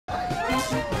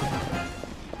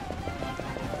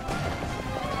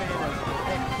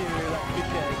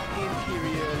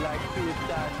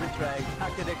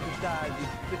died.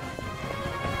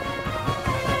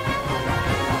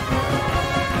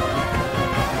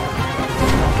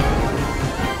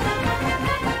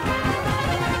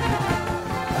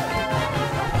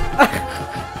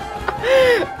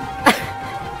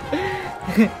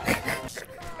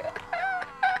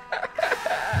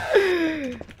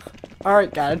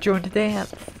 Alright, gotta join the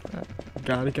dance.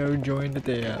 Gotta go join the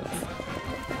dance.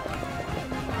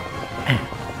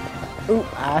 Ooh,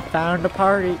 I found a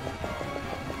party.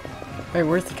 Wait,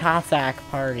 where's the Cossack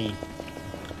party?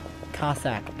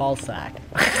 Cossack, ballsack.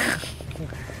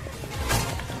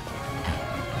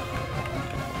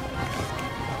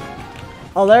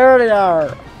 Oh, there they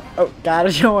are. Oh, gotta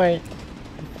join.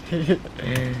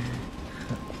 Hey,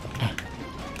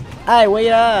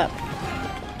 wait up.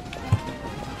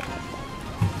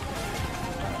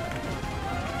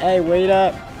 Hey, wait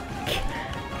up.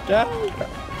 Go.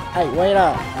 Hey, wait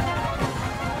up.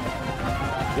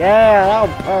 Yeah, now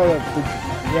I'm part of the,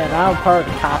 now I'm part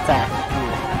of the Cossack.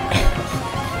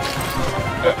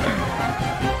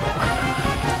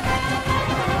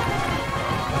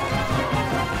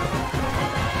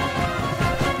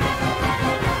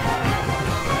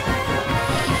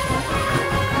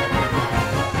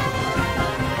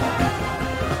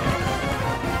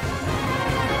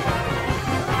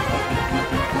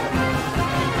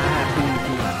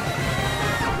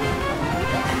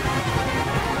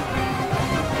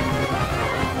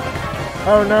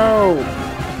 Oh no!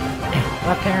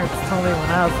 My parents told me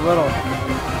when I was little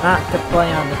not to play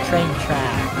on the train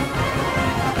track.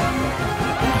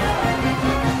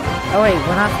 Oh wait,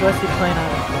 we're not supposed to be playing on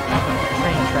the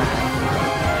train track.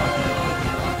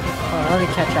 Oh, let me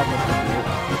catch up with you.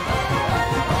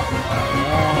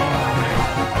 Yeah.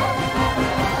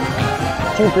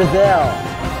 To Brazil!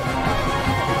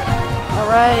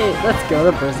 Alright, let's go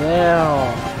to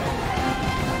Brazil!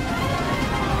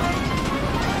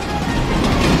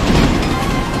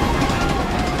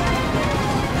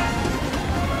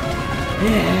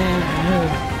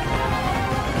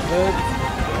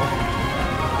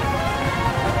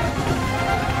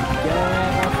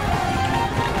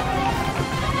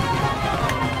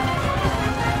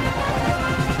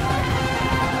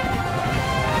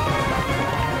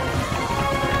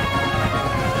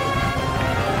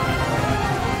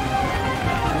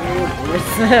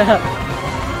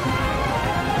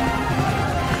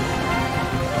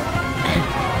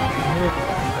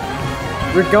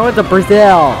 We're going to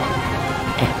Brazil.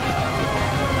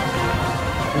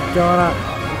 We're gonna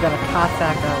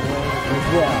Cossack our way to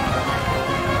Brazil.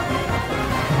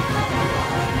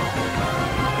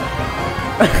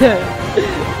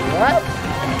 What?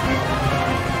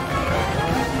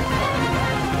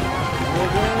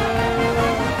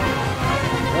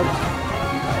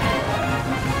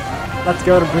 Let's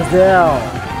go to Brazil.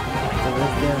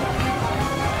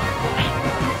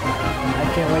 I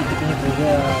can't wait to be in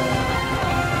Brazil.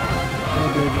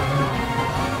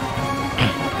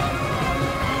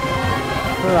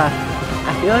 Ooh, I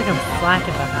feel like I'm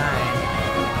slacking behind.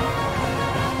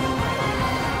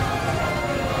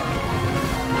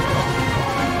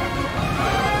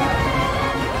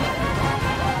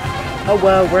 Oh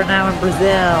well, we're now in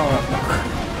Brazil.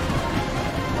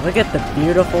 Look at the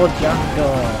beautiful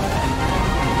jungle.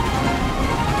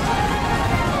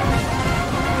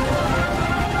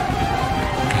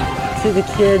 See the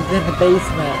kids in the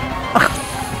basement.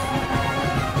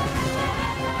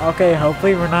 Okay,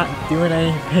 hopefully we're not doing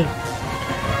anything.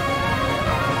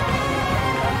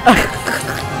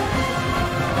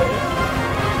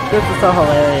 This is so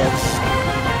hilarious.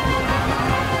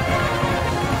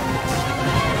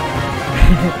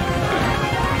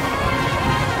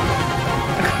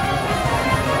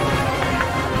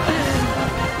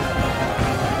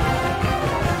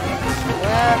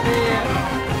 Let me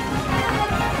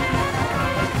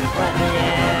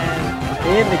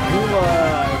in the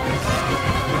gulag.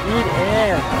 Need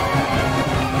air.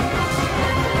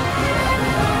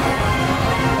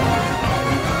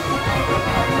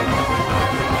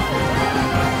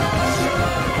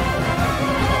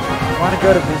 Want to go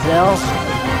to Brazil?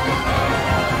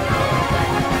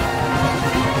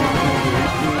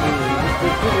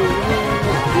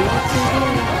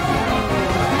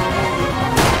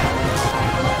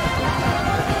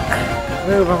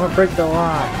 Move, I'm gonna break the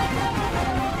lock.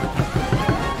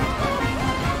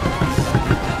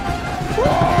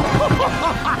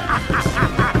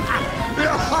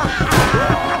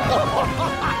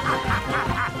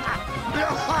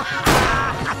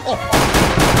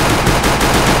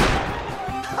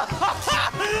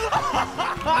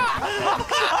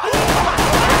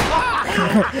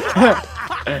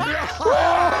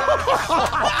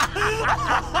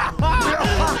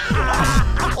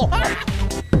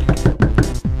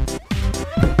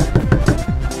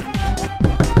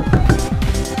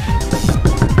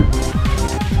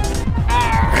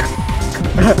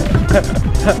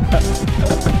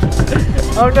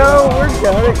 Oh no, we're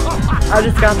going. I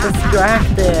just got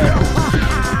distracted.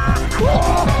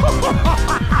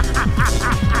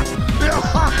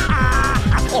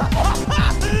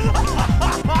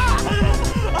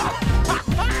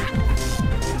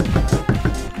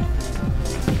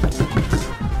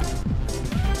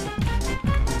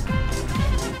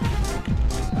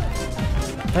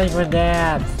 Penguin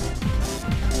dance.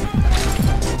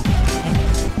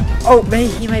 Oh,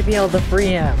 maybe he might be able to free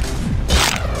him.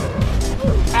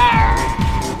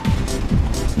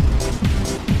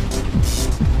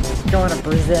 Going to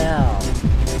Brazil.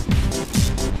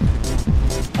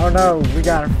 Oh no, we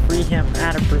gotta free him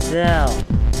out of Brazil.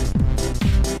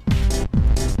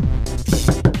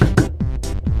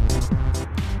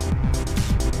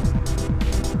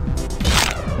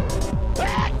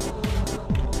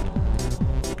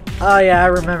 Oh yeah, I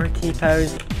remember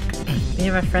T-pose. Me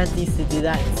and my friends used to do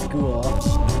that in school.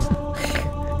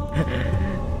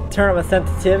 Turn up a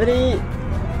sensitivity.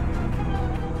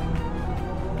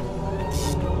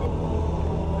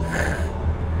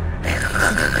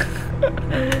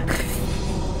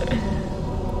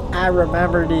 I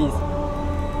remember these.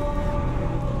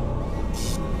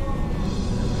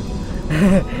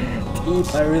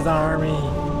 T-pose army.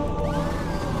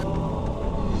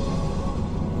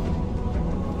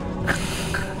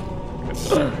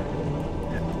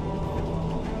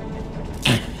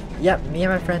 Yep, me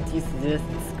and my friends used to do this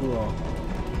in school.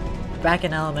 Back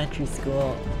in elementary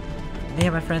school, me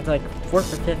and my friends, like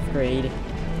 4th or 5th grade,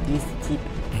 we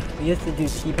used to do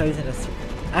T-pose in a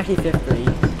actually 5th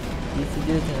grade. We used to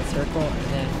do it in a circle, and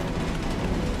then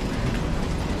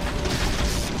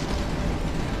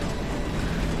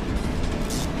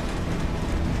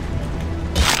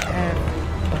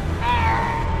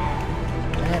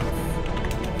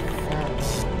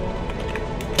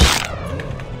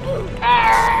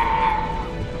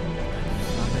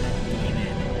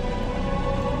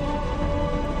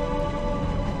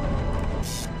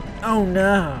oh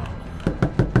no!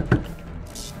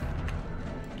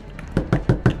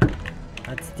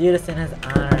 Let's do this in his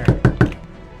honor.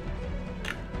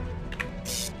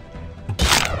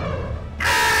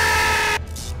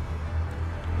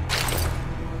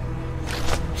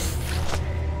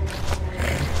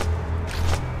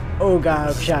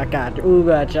 Ooga chaka,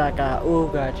 ooga chaka,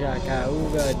 ooga chaka,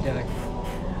 ooga duck,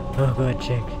 ooga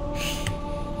chick.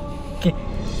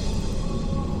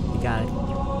 You got it.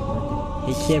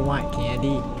 Hey kid, want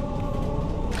candy?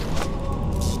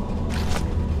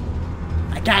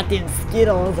 I got them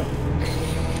Skittles!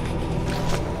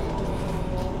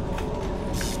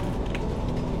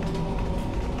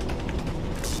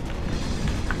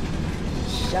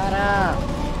 Shut up!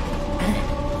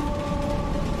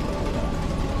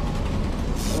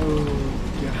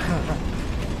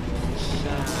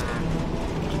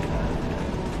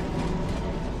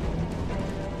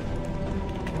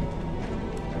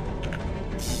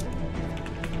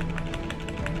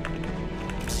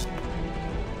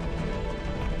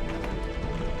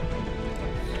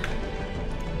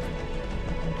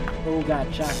 Oh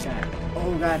god. Shut up.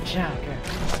 Ooga chaka, ooga chaka.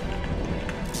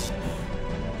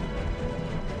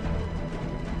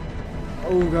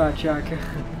 Ooga chaka.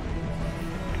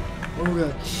 Ooga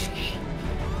chaka.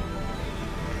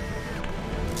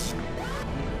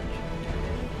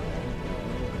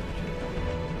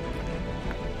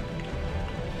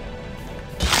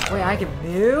 Wait, I can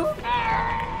move?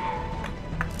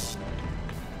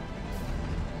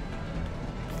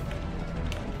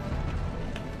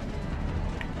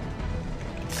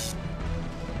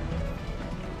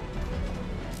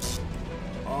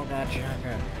 Ooga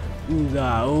chaka. Ooga,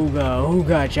 ooga,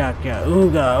 ooga chaka.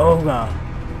 Ooga, ooga.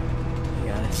 You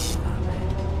gotta stop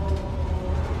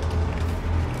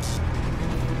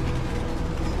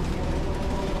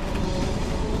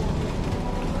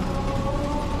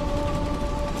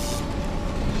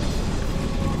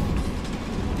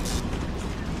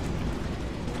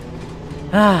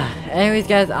it. Anyways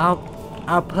guys, I'll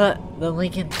put the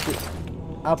link in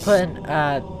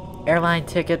airline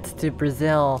tickets to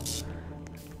Brazil.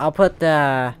 I'll put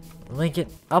the link in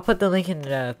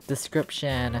the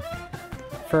description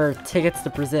for tickets to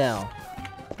Brazil.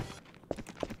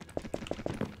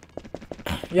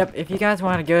 Yep, if you guys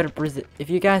want to go to Brazil, if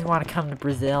you guys want to come to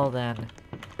Brazil, then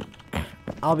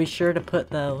I'll be sure to put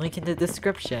the link in the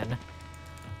description.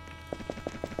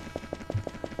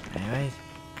 Anyways,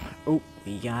 oh,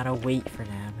 we gotta wait for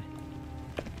them.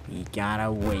 We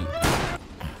gotta wait.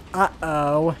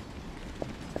 Uh-oh.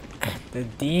 The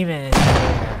demon is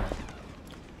here.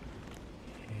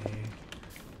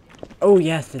 Oh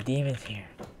yes, the demon's here.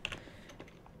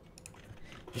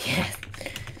 Yes.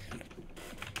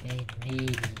 They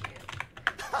need you.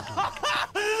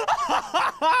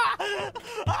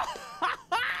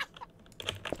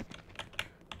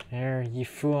 There, you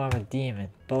fool, I'm a demon.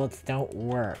 Bullets don't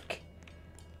work.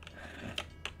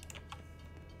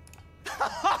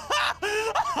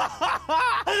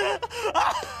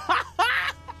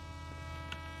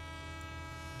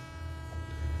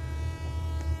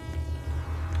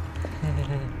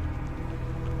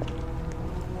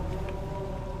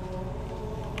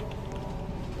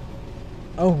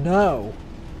 Oh no!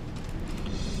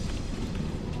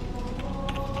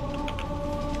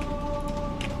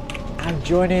 I'm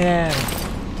joining in!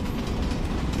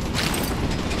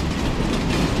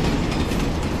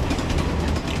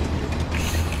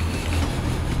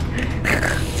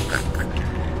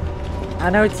 I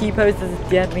know T-Post is a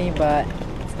dead meme, but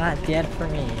it's not dead for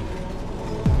me.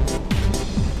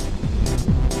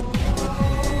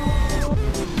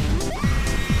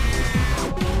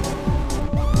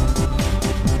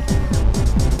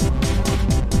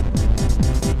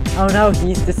 Oh no,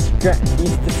 he's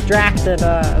distracted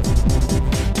us.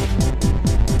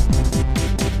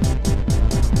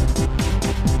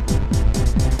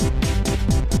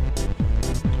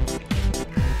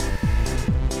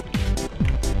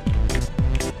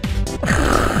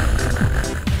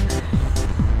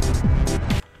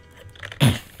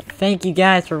 Thank you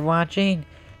guys for watching.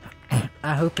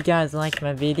 I hope you guys liked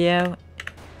my video.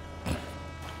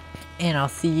 And I'll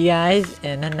see you guys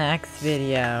in the next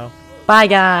video. Bye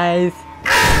guys!